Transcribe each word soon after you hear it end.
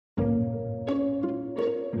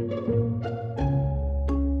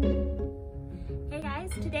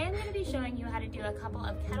do a couple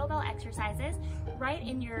of kettlebell exercises right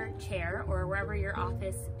in your chair or wherever your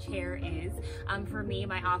office chair is. For me,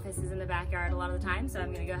 my office is in the backyard a lot of the time, so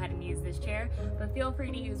I'm gonna go ahead and use this chair, but feel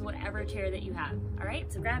free to use whatever chair that you have. All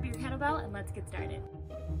right, so grab your kettlebell and let's get started.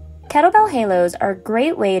 Kettlebell halos are a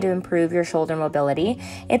great way to improve your shoulder mobility.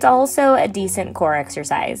 It's also a decent core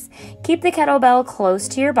exercise. Keep the kettlebell close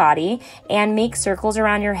to your body and make circles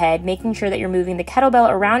around your head, making sure that you're moving the kettlebell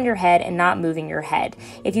around your head and not moving your head.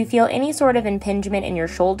 If you feel any sort of impingement in your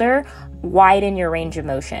shoulder, widen your range of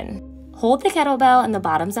motion. Hold the kettlebell in the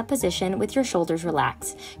bottoms up position with your shoulders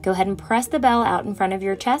relaxed. Go ahead and press the bell out in front of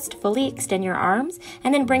your chest, fully extend your arms,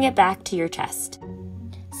 and then bring it back to your chest.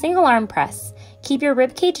 Single arm press. Keep your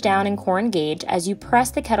rib cage down and core engaged as you press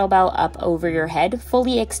the kettlebell up over your head,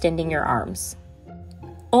 fully extending your arms.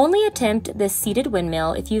 Only attempt this seated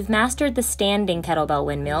windmill if you've mastered the standing kettlebell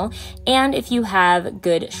windmill and if you have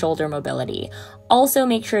good shoulder mobility. Also,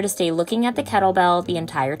 make sure to stay looking at the kettlebell the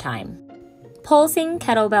entire time. Pulsing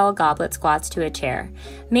kettlebell goblet squats to a chair.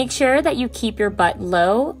 Make sure that you keep your butt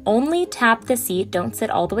low, only tap the seat, don't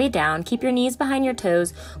sit all the way down, keep your knees behind your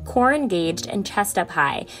toes, core engaged, and chest up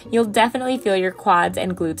high. You'll definitely feel your quads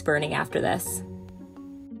and glutes burning after this.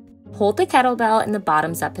 Hold the kettlebell in the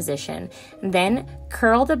bottoms up position, then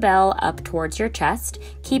curl the bell up towards your chest,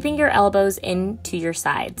 keeping your elbows into your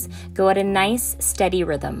sides. Go at a nice, steady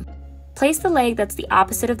rhythm. Place the leg that's the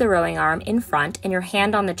opposite of the rowing arm in front and your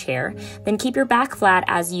hand on the chair, then keep your back flat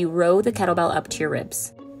as you row the kettlebell up to your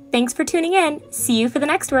ribs. Thanks for tuning in. See you for the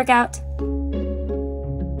next workout.